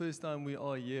first time we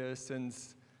are here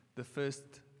since the first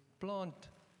plant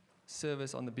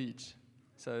service on the beach.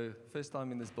 So first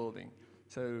time in this building.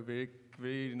 So very,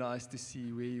 very nice to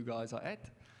see where you guys are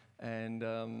at. And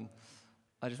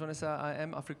I just want to say I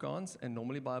am Afrikaans, and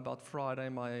normally by about Friday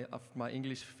my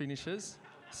English finishes.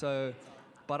 So,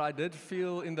 but I did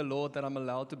feel in the Lord that I'm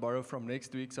allowed to borrow from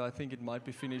next week, so I think it might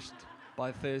be finished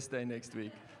by Thursday next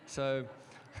week. So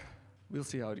we'll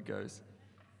see how it goes.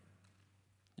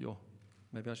 Yo,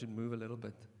 maybe I should move a little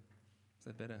bit. Is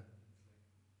that better?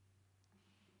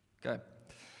 Okay.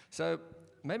 So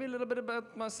maybe a little bit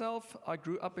about myself. I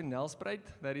grew up in Nelspruit.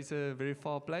 That is a very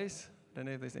far place. I don't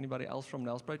know if there's anybody else from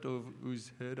Nelspruit or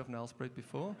who's heard of Nelspruit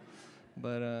before,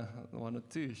 but one or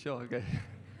two, sure, okay.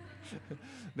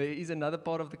 There is another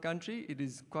part of the country. It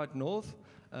is quite north.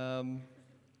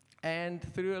 And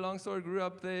through a long story, grew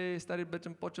up there, studied a bit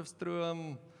in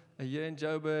Potchefstroom, a year in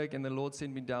Joburg, and the Lord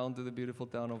sent me down to the beautiful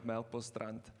town of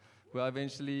Melkbosstrand, where I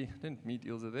eventually didn't meet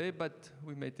Ilse there, but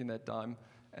we met in that time,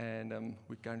 and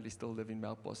we currently still live in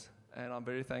Melkbos. And I'm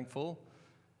very thankful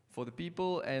for the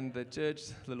people and the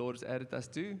church the Lord has added us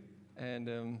to,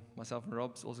 and myself and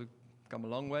Rob's also come a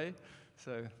long way,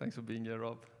 so thanks for being here,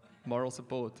 Rob. Moral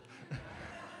support.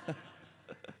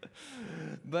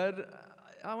 But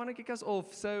I want to kick us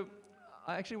off. So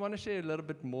I actually want to share a little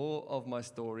bit more of my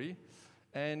story.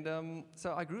 And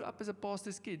so I grew up as a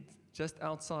pastor's kid just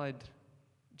outside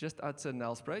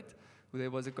Nelspruit, where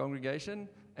there was a congregation,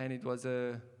 and it was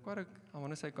I want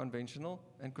to say conventional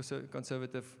and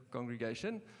conservative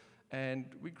congregation.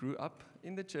 And we grew up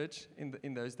in the church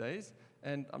in those days.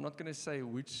 And I'm not going to say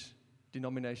which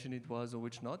denomination it was or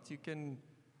which not. You can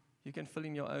fill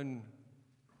in your own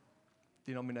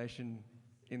denomination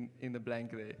in the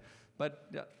blank there. But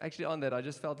yeah, actually on that, I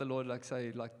just felt the Lord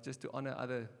just to honor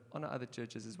other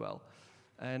churches as well.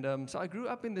 And so I grew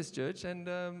up in this church, and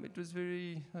it was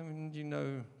very,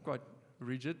 quite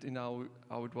rigid in how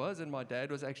it was. And my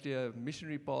dad was actually a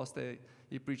missionary pastor.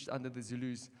 He preached under the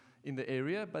Zulus in the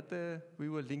area, but we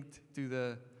were linked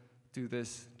to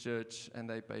this church, and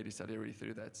they paid his salary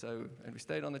through that. So, and we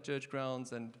stayed on the church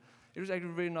grounds, and it was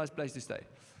actually a very nice place to stay.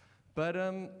 But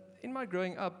in my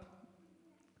growing up,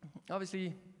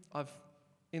 obviously,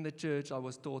 in the church, I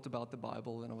was taught about the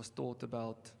Bible, and I was taught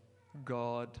about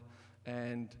God,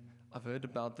 and I've heard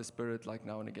about the Spirit like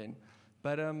now and again.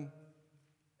 But the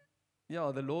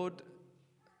Lord,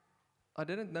 I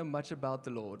didn't know much about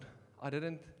the Lord. I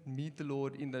didn't meet the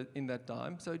Lord in that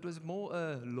time, so it was more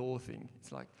a law thing.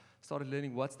 It's like started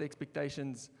learning what's the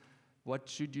expectations, what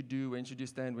should you do, when should you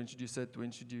stand, when should you sit, when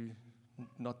should you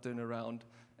not turn around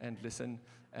and listen,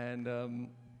 and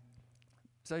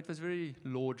so it was very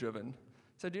law-driven.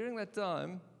 So during that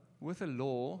time, with a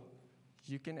law,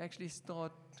 you can actually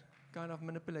start kind of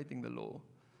manipulating the law.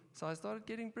 So I started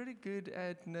getting pretty good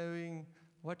at knowing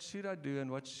what should I do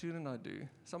and what shouldn't I do.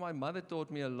 So my mother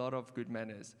taught me a lot of good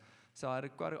manners. So I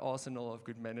had quite an arsenal of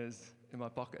good manners in my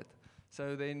pocket.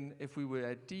 So then if we were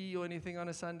at tea or anything on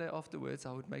a Sunday afterwards,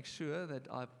 I would make sure that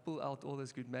I pull out all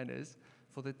those good manners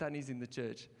for the tannies in the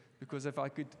church. Because if I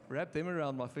could wrap them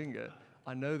around my finger,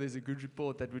 I know there's a good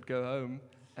report that would go home.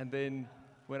 And then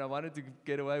when I wanted to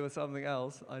get away with something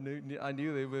else, I knew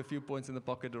there were a few points in the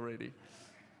pocket already.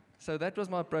 So that was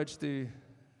my approach to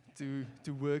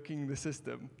working the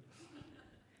system.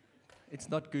 It's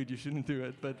not good, you shouldn't do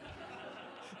it, but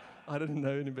I didn't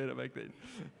know any better back then.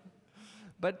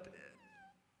 But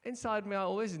inside me, I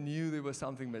always knew there was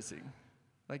something missing.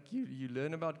 Like you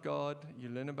learn about God, you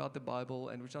learn about the Bible,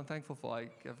 and which I'm thankful for. I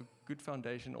have a good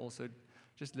foundation also,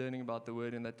 just learning about the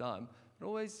Word in that time. But I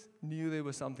always knew there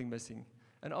was something missing.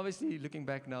 And obviously, looking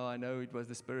back now, I know it was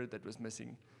the Spirit that was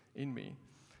missing in me.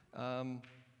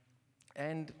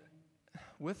 And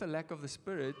with a lack of the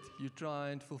Spirit, you try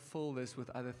and fulfill this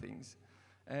with other things.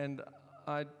 And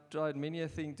I tried many a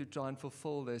thing to try and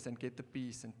fulfill this and get the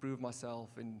peace and prove myself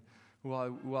in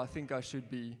who I think I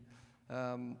should be.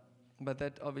 But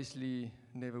that obviously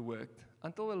never worked.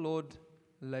 Until the Lord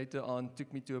later on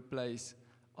took me to a place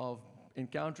of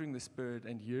encountering the Spirit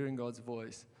and hearing God's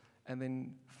voice. And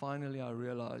then finally I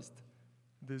realized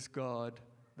this God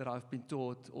that I've been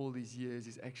taught all these years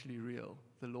is actually real.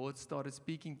 The Lord started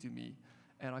speaking to me,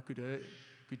 and I could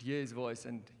hear His voice.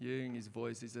 And hearing His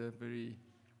voice is a very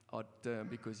odd term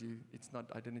because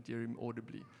I didn't hear Him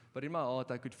audibly. But in my heart,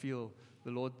 I could feel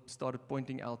the Lord started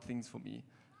pointing out things for me.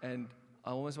 And I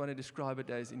almost want to describe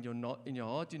it as in your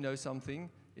heart you know something.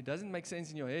 It doesn't make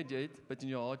sense in your head yet, but in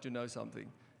your heart you know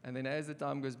something. And then as the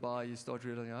time goes by, you start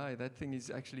realizing, hey, that thing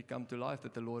has actually come to life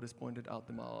that the Lord has pointed out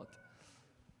in my heart.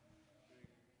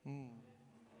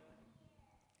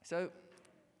 So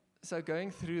so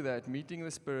going through that, meeting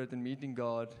the Spirit and meeting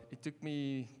God, it took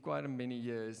me quite many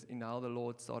years in how the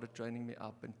Lord started training me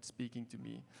up and speaking to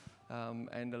me.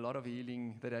 And a lot of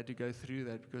healing that I had to go through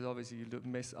that, because obviously you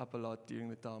mess up a lot during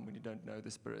the time when you don't know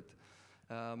the Spirit.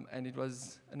 And it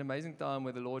was an amazing time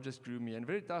where the Lord just grew me, and a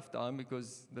very tough time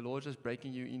because the Lord just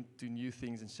breaking you into new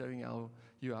things and showing how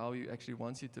He actually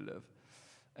wants you to live.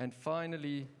 And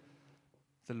finally,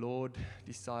 the Lord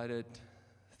decided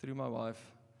through my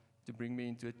wife to bring me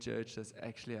into a church that's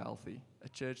actually healthy, a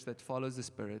church that follows the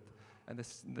Spirit, and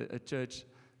a church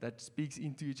that speaks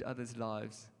into each other's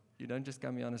lives. You don't just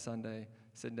come here on a Sunday,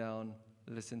 sit down,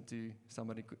 listen to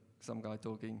some guy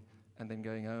talking, and then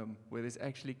going home, where there's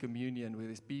actually communion, where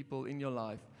there's people in your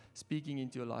life, speaking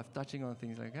into your life, touching on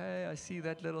things like, hey, I see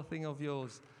that little thing of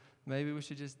yours. Maybe we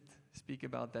should just speak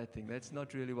about that thing. That's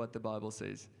not really what the Bible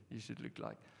says you should look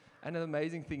like. And an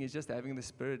amazing thing is just having the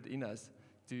Spirit in us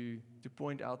to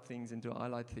point out things and to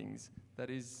highlight things. That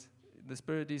is, the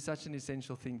Spirit is such an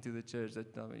essential thing to the church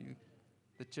that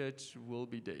the church will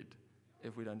be dead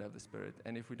if we don't have the Spirit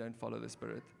and if we don't follow the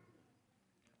Spirit.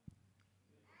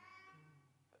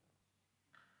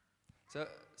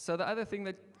 So the other thing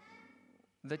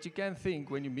that you can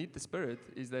think when you meet the Spirit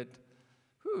is that,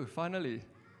 finally,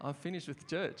 I'm finished with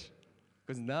church,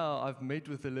 because now I've met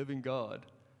with the living God.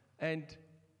 And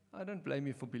I don't blame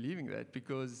you for believing that,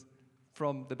 because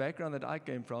from the background that I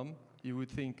came from, you would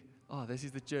think, this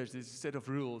is the church, there's a set of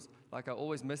rules. Like I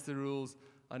always miss the rules.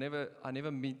 I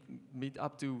never meet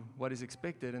up to what is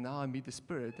expected, and now I meet the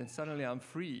Spirit, and suddenly I'm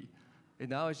free. And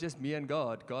now it's just me and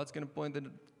God. God's going to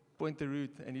point the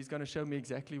route, and He's going to show me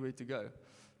exactly where to go.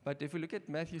 But if we look at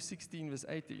Matthew 16, verse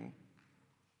 18.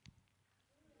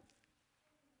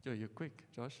 You're quick,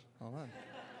 Josh. Hold on.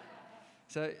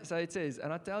 So it says,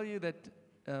 and I tell you that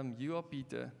you are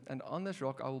Peter, and on this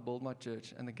rock I will build my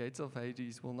church, and the gates of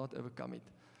Hades will not overcome it.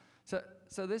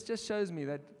 So this just shows me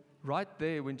that right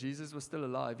there, when Jesus was still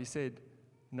alive, He said,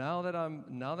 now that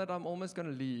I'm almost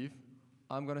going to leave,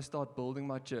 I'm going to start building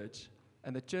my church.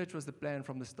 And the church was the plan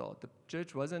from the start. The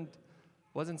church wasn't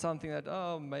something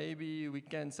that, maybe we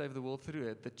can save the world through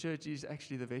it. The church is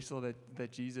actually the vessel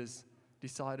that Jesus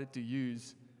decided to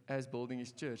use as building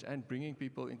His church and bringing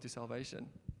people into salvation.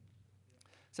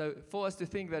 So for us to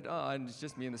think that, it's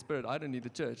just me and the Spirit, I don't need the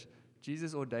church.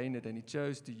 Jesus ordained it, and He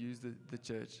chose to use the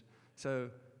church. So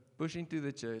push into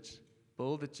the church,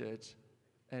 build the church,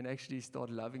 and actually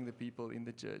start loving the people in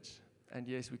the church. And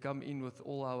yes, we come in with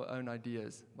all our own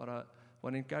ideas, but I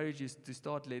want to encourage you to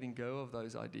start letting go of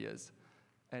those ideas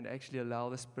and actually allow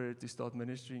the Spirit to start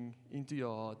ministering into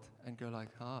your heart and go like,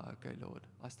 okay, Lord,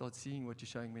 I start seeing what You're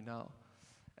showing me now.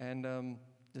 And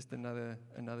just another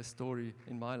story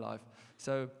in my life.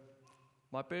 So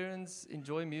my parents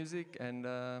enjoy music, and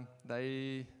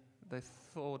they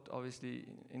thought, obviously,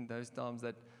 in those times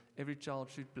that every child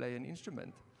should play an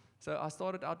instrument. So I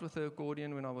started out with the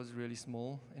accordion when I was really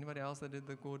small. Anybody else that did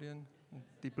the accordion?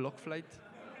 The blockfluit?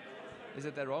 Is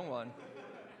it the wrong one?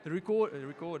 The recorder.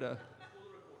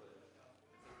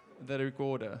 The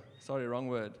recorder. Sorry, wrong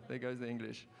word. There goes the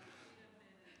English.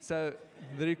 So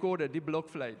the recorder, the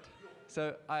blockfluit.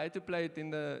 So I had to play it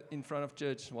in front of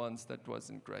church once. That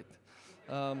wasn't great.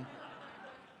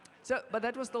 But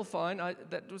that was still fine. I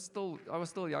was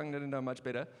still young, didn't know much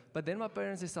better. But then my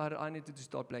parents decided I needed to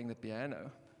start playing the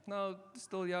piano. Now,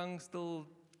 still young, still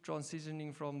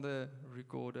transitioning from the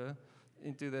recorder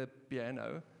into the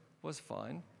piano was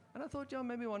fine. And I thought,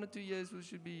 maybe 1 or 2 years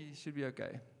should be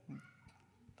okay.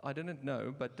 I didn't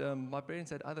know, but my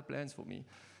parents had other plans for me.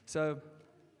 So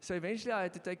eventually I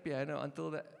had to take piano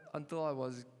until I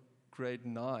was grade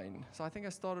 9. So I think I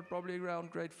started probably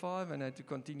around grade 5 and I had to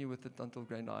continue with it until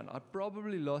grade 9. I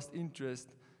probably lost interest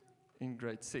in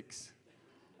grade 6.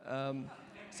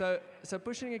 So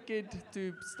pushing a kid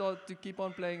to start to keep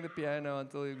on playing the piano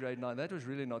until grade 9, that was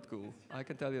really not cool. I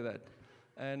can tell you that.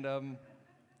 And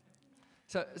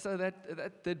so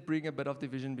that did bring a bit of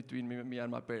division between me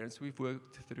and my parents. We've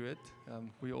worked through it.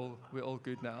 We're all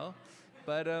good now.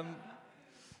 But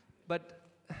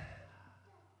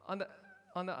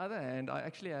on the other hand,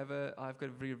 I've got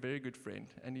a very, very good friend,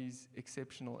 and he's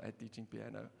exceptional at teaching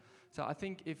piano. So I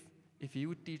think if he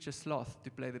would teach a sloth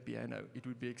to play the piano, it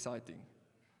would be exciting.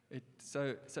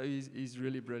 So he's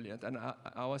really brilliant, and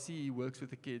I see he works with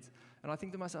the kids. And I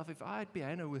think to myself, if I had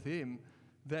piano with him,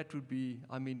 that would be,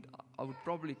 I would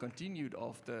probably continued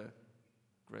after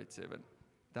grade 7.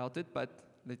 Doubt it, but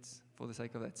let's, for the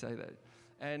sake of that, say that.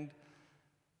 And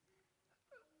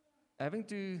having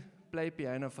to play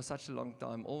piano for such a long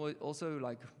time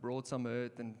also brought some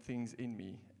hurt and things in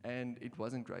me, and it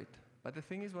wasn't great. But the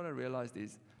thing is, what I realized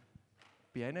is,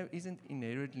 piano isn't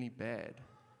inherently bad.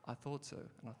 I thought so,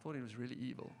 and I thought it was really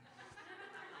evil.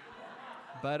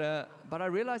 But I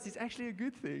realized it's actually a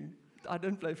good thing. I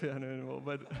don't play piano anymore,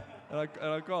 and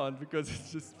I can't because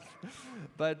it's just.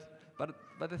 But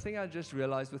the thing I just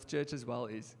realized with church as well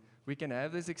is we can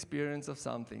have this experience of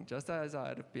something, just as I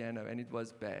had a piano and it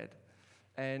was bad,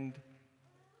 and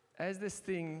as this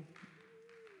thing,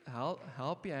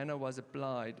 how piano was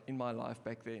applied in my life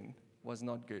back then was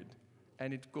not good,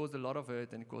 and it caused a lot of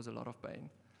hurt and it caused a lot of pain.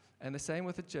 And the same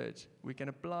with the church. We can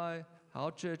apply how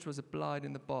church was applied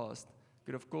in the past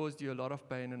could have caused you a lot of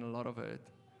pain and a lot of hurt.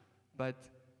 But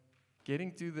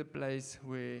getting to the place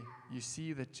where you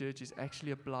see that church is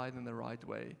actually applied in the right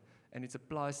way, and it's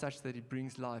applied such that it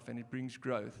brings life and it brings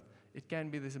growth, it can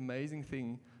be this amazing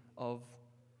thing of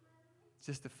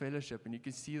just the fellowship, and you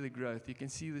can see the growth, you can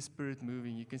see the Spirit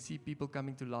moving, you can see people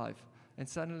coming to life, and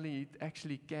suddenly it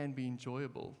actually can be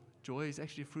enjoyable. Joy is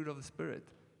actually a fruit of the Spirit,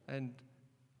 and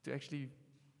to actually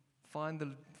find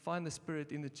the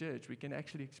Spirit in the church, we can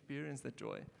actually experience that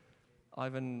joy.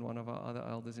 Ivan, one of our other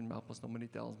elders in Malpas, normally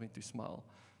tells me to smile.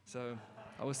 So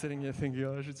I was sitting here thinking,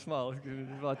 I should smile.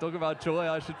 If I talk about joy,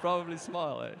 I should probably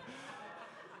smile. Eh?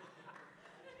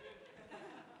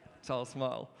 So I'll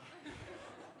smile.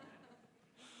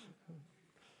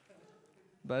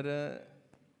 But I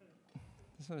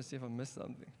just want to see if I missed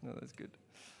something. No, that's good.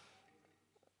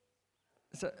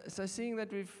 So seeing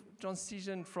that we've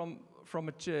transitioned from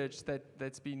a church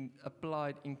that's been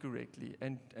applied incorrectly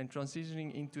and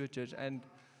transitioning into a church, and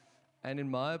in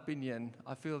my opinion,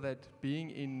 I feel that being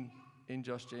in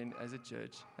Josh Gen as a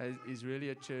church is really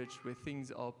a church where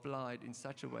things are applied in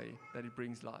such a way that it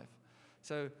brings life.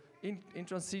 So in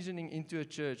transitioning into a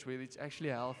church where it's actually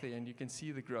healthy and you can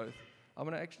see the growth, I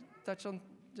want to actually touch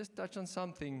on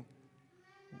something.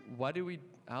 How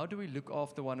do we look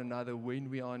after one another when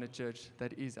we are in a church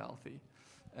that is healthy?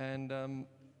 And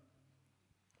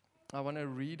I want to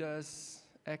read us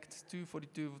Acts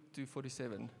 2:42 to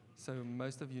 47. So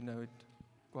most of you know it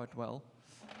quite well.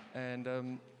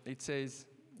 And it says,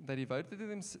 "They devoted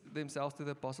themselves to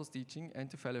the apostles' teaching and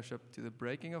to fellowship, to the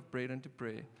breaking of bread and to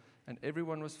prayer. And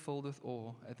everyone was filled with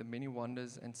awe at the many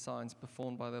wonders and signs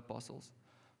performed by the apostles.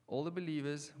 All the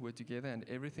believers were together and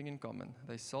everything in common.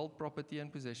 They sold property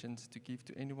and possessions to give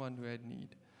to anyone who had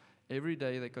need. Every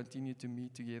day they continued to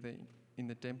meet together in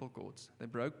the temple courts. They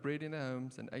broke bread in their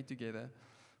homes and ate together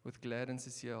with glad and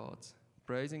sincere hearts,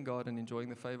 praising God and enjoying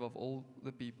the favor of all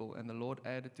the people. And the Lord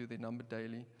added to their number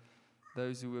daily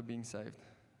those who were being saved."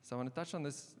 So I want to touch on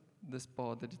this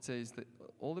part that it says that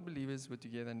all the believers were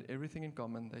together and everything in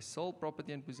common. They sold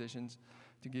property and possessions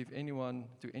to give to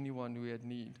anyone who had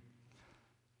need.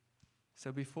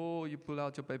 So before you pull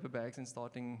out your paper bags and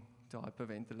starting to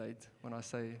hyperventilate when I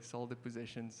say sold the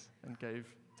possessions and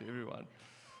gave to everyone.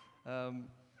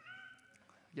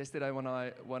 Yesterday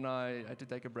when I had to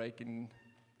take a break in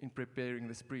preparing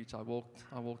this preach, I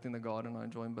walked in the garden. I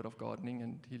enjoy a bit of gardening,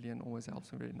 and Helian always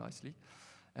helps me very nicely.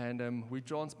 And we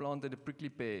transplanted a prickly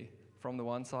pear from the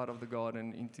one side of the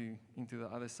garden into the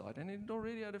other side. And it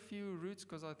already had a few roots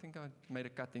because I think I made a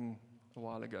cutting a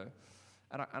while ago.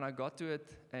 And I got to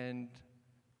it and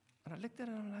I looked at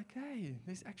it and I'm like, hey,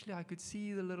 I could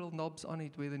see the little knobs on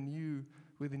it where the new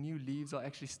leaves are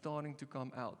actually starting to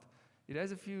come out. It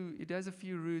has a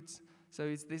few roots, so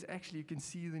you can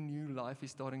see the new life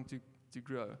is starting to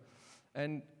grow.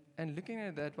 And looking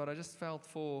at that, what I just felt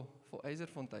for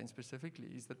Yzerfontein specifically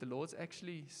is that the Lord's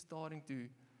actually starting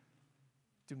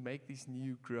to make these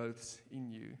new growths in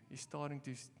you. He's starting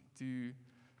to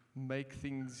make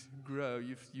things grow.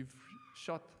 You've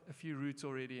shot a few roots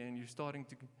already, and you're starting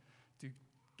to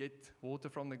get water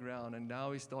from the ground, and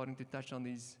now he's starting to touch on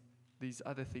these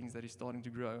other things that he's starting to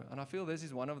grow. And I feel this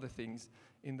is one of the things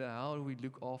in how we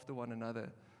look after one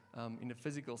another in a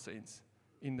physical sense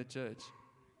in the church.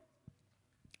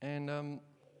 And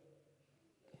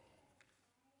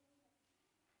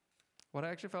what I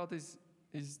actually felt is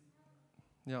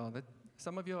that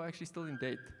some of you are actually still in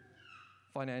debt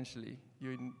financially.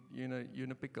 You're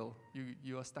in a pickle.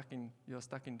 You are stuck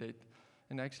in debt.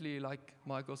 And actually, like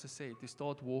Mike also said, to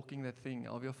start walking that thing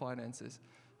of your finances.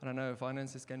 And I know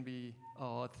finances can be a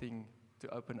hard thing to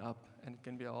open up, and it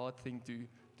can be a hard thing to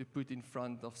put in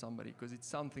front of somebody, because it's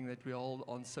something that we hold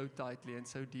on so tightly and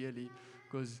so dearly,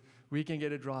 because we can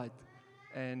get it right.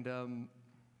 And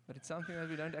but it's something that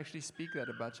we don't actually speak that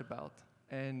much about.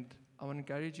 And I want to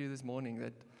encourage you this morning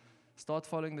that start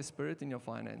following the Spirit in your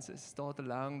finances. Start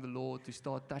allowing the Lord to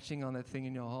start touching on that thing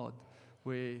in your heart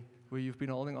where you've been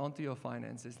holding on to your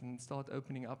finances, and start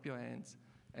opening up your hands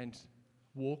and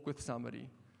walk with somebody.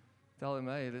 Tell them,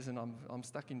 hey, listen, I'm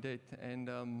stuck in debt.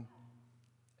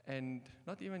 And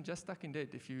not even just stuck in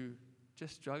debt. If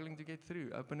just struggling to get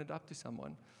through. Open it up to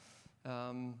someone.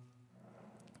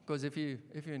 Because if you're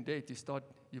in debt,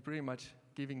 you're pretty much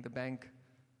giving the bank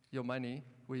your money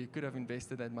where you could have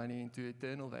invested that money into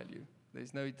eternal value.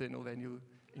 There's no eternal value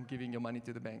in giving your money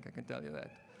to the bank, I can tell you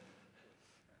that.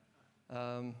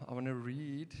 I want to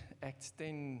read Acts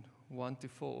 10,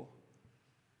 1-4.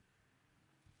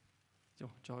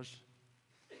 Josh.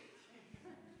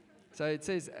 So it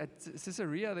says, at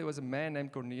Caesarea there was a man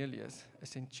named Cornelius, a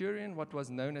centurion, what was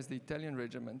known as the Italian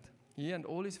regiment. He and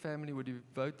all his family were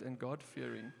devout and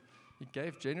God-fearing. He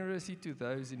gave generously to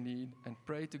those in need and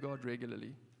prayed to God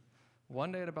regularly.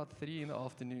 One day at about 3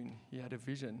 PM, he had a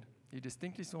vision. He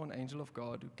distinctly saw an angel of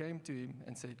God who came to him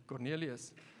and said,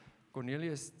 Cornelius.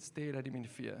 Cornelius stared at him in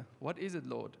fear. What is it,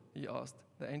 Lord? He asked.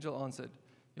 The angel answered,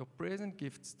 your prayers and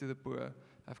gifts to the poor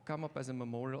have come up as a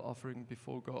memorial offering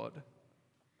before God.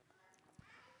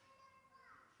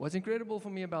 What's incredible for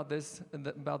me about this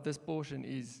portion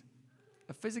is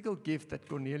a physical gift that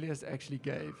Cornelius actually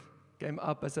came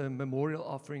up as a memorial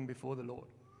offering before the Lord.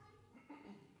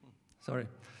 Sorry.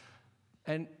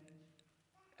 And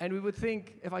we would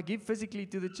think, if I give physically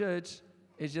to the church,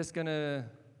 it's just going to,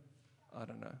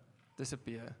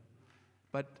 disappear.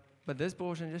 But this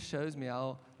portion just shows me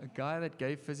how a guy that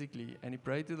gave physically and he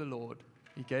prayed to the Lord,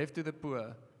 he gave to the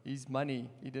poor, his money,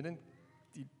 he didn't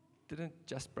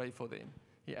just pray for them.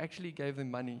 He actually gave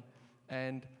them money,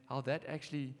 and how that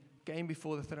actually came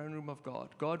before the throne room of God.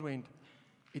 God went,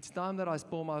 it's time that I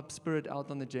pour my spirit out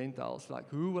on the Gentiles. Like,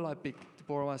 who will I pick to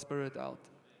pour my spirit out?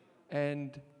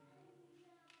 And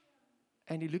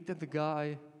he looked at the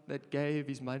guy that gave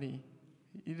his money.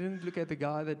 He didn't look at the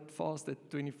guy that fasted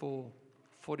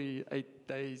 48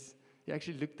 days. He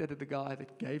actually looked at the guy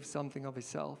that gave something of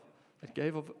himself, that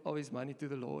gave of his money to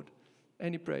the Lord.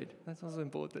 And he prayed. That's also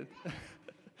important.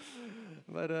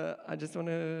 But I just want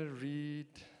to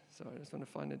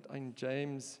find it in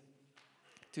James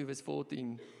 2 verse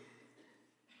 14.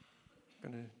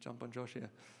 I'm going to jump on Josh here.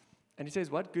 And he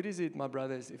says, what good is it, my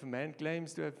brothers, if a man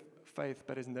claims to have faith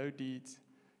but has no deeds?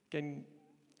 Can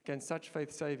such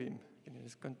faith save him? Can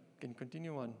you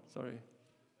continue on? Sorry.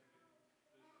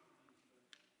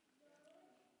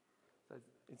 So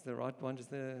it's the right one, just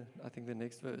the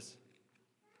next verse.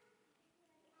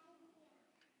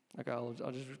 Okay, I'll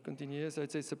just continue. So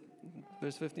it says,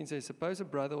 verse 15 says, suppose a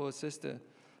brother or a sister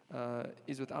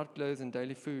is without clothes and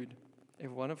daily food.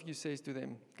 If one of you says to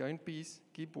them, go in peace,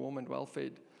 keep warm and well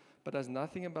fed, but does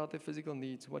nothing about their physical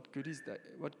needs, what good is that?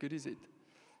 What good is it?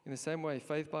 In the same way,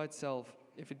 faith by itself,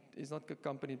 if it is not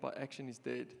accompanied by action, is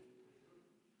dead.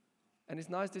 And it's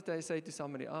nice to say to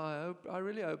somebody, I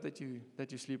really hope that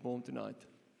you sleep warm tonight,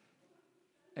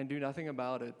 and do nothing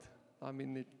about it. I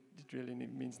mean, it really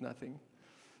means nothing.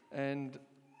 And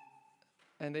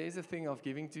there is a thing of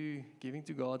giving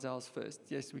to God's house first.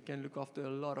 Yes, we can look after a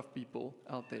lot of people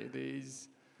out there.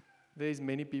 There's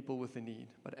many people with a need,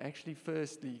 but actually,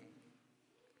 firstly,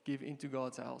 give into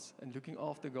God's house and looking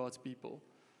after God's people.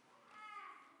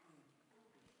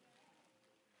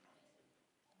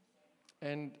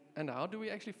 And how do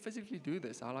we actually physically do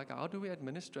this? How do we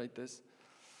administrate this?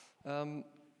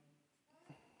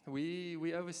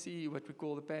 We oversee what we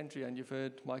call the pantry, and you've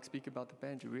heard Mike speak about the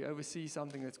pantry. We oversee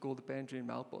something that's called the pantry in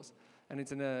Malpos, and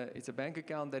it's a bank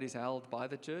account that is held by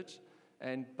the church,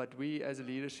 but we as a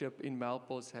leadership in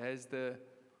Malpos has the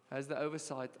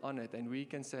oversight on it, and we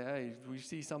can say, hey, we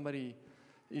see somebody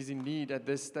is in need at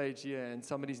this stage here, and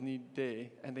somebody's need there,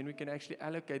 and then we can actually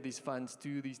allocate these funds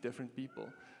to these different people.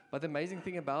 But the amazing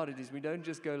thing about it is we don't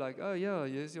just go like, oh yeah,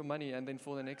 here's your money, and then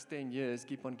for the next 10 years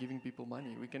keep on giving people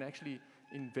money. We can actually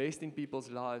invest in people's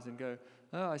lives and go,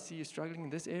 oh, I see you're struggling in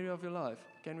this area of your life.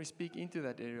 Can we speak into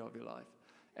that area of your life?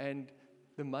 And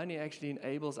the money actually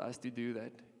enables us to do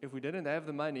that. If we didn't have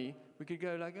the money, we could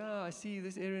go like, oh, I see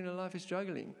this area in your life is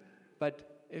struggling.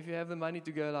 But if you have the money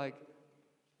to go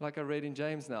like I read in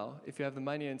James now, if you have the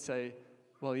money and say,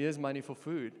 well, here's money for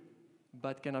food,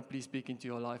 but can I please speak into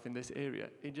your life in this area?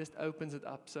 It just opens it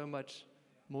up so much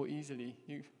more easily.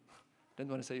 You don't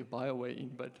want to say you buy a way in,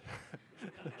 but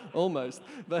almost.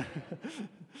 But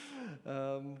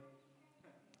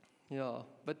yeah.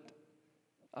 But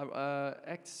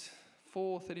Acts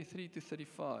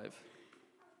 4:33-35.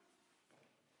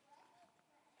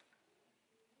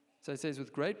 So it says,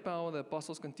 with great power the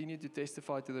apostles continued to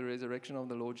testify to the resurrection of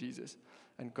the Lord Jesus,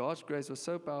 and God's grace was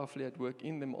so powerfully at work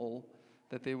in them all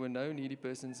that there were no needy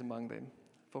persons among them.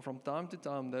 For from time to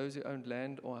time those who owned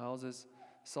land or houses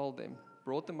sold them,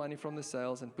 brought the money from the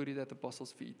sales and put it at the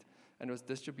apostles' feet, and was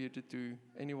distributed to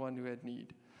anyone who had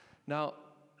need. Now,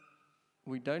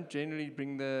 we don't generally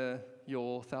bring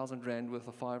your 1,000 rand worth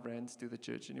of 5 rands to the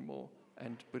church anymore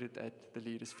and put it at the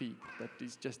leader's feet. That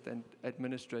is just an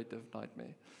administrative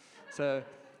nightmare. So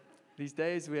these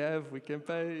days we can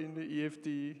pay in the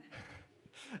EFT,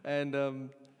 and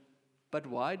but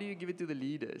why do you give it to the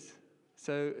leaders?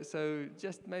 So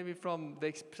just maybe from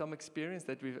some experience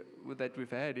that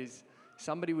we've had is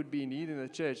somebody would be in need in the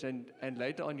church, and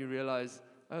later on you realize,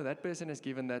 oh, that person has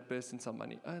given that person some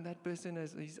money. Oh, and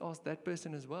he's asked that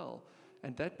person as well,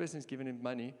 and that person's given him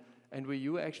money. And where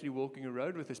you were actually walking a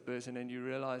road with this person, and you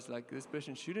realize like this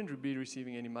person shouldn't be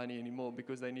receiving any money anymore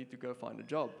because they need to go find a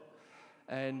job,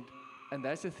 and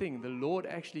that's the thing. The Lord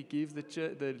actually gives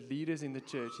the leaders in the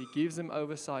church. He gives them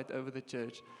oversight over the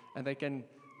church, and they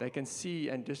can see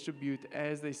and distribute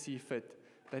as they see fit.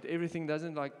 That everything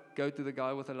doesn't like go to the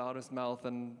guy with the loudest mouth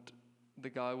and the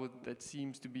guy that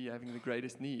seems to be having the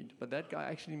greatest need. But that guy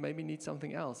actually maybe needs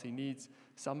something else. He needs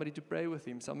somebody to pray with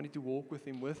him, somebody to walk with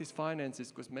him with his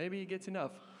finances, because maybe he gets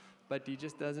enough, but he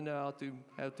just doesn't know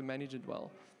how to manage it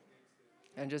well.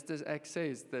 And just as Acts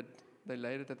says, that they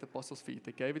laid it at the apostles' feet.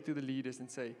 They gave it to the leaders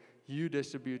and say, you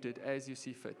distribute it as you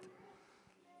see fit.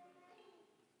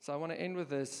 So I want to end with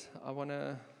this. I want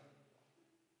to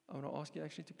ask you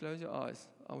actually to close your eyes.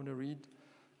 I want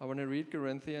to read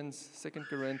Corinthians, 2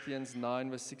 Corinthians 9,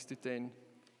 verse 6 to 10.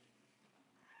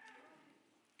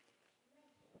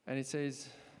 And it says,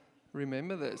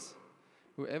 remember this,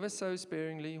 whoever sows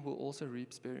sparingly will also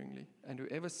reap sparingly, and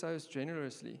whoever sows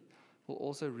generously will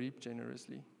also reap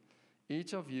generously.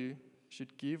 Each of you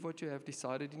should give what you have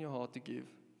decided in your heart to give,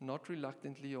 not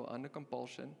reluctantly or under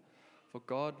compulsion, for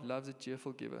God loves a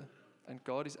cheerful giver, and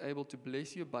God is able to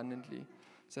bless you abundantly,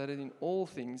 so that in all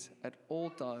things, at all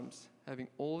times, having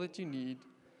all that you need,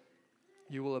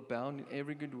 you will abound in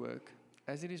every good work.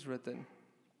 As it is written,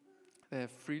 they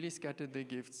have freely scattered their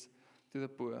gifts to the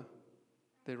poor.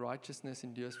 Their righteousness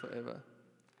endures forever.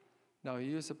 Now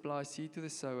he who supplies seed to the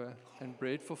sower and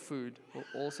bread for food will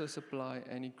also supply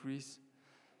and increase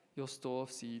your store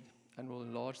of seed and will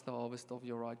enlarge the harvest of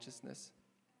your righteousness.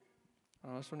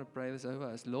 I just want to pray this over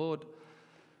us. Lord,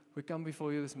 we come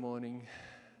before you this morning.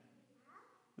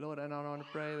 Lord, and I want to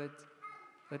pray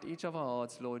that each of our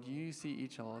hearts, Lord, you see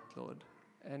each heart, Lord.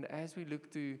 And as we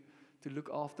look to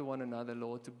look after one another,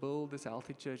 Lord, to build this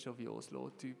healthy church of yours,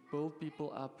 Lord, to build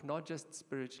people up, not just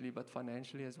spiritually, but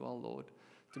financially as well, Lord,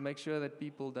 to make sure that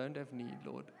people don't have need,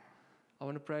 Lord. I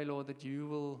want to pray, Lord, that you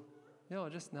will,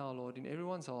 just now, Lord, in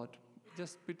everyone's heart,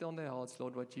 just put on their hearts,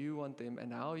 Lord, what you want them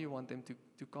and how you want them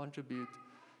to contribute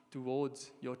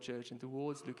towards your church and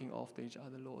towards looking after each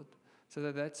other, Lord.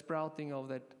 So that sprouting of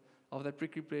that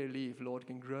prickly pear leaf, Lord,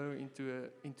 can grow into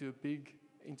a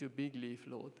big leaf,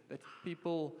 Lord. That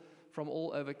people from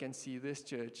all over can see this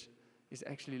church is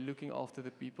actually looking after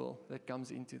the people that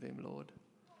comes into them, Lord.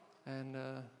 And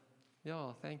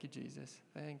thank you, Jesus.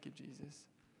 Thank you, Jesus.